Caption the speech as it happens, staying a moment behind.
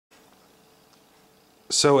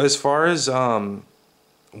So as far as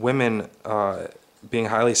women being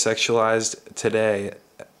highly sexualized today,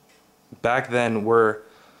 back then were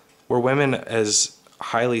women as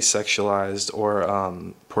highly sexualized or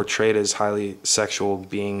portrayed as highly sexual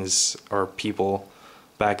beings or people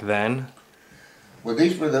back then? Well,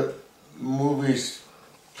 these were the movies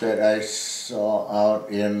that I saw out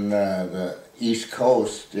in the East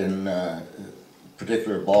Coast, in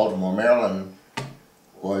particular Baltimore, Maryland,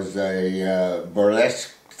 was a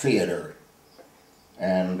burlesque theater,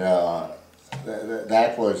 and that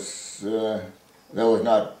was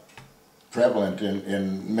not prevalent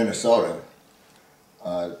in Minnesota.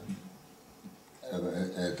 Uh,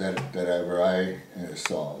 that ever I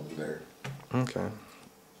saw over there. Okay.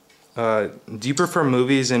 Do you prefer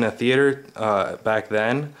movies in a theater back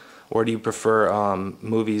then, or do you prefer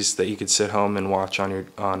movies that you could sit home and watch on your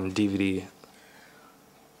on DVD?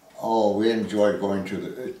 Oh, we enjoyed going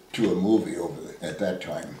to a movie at that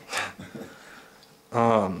time.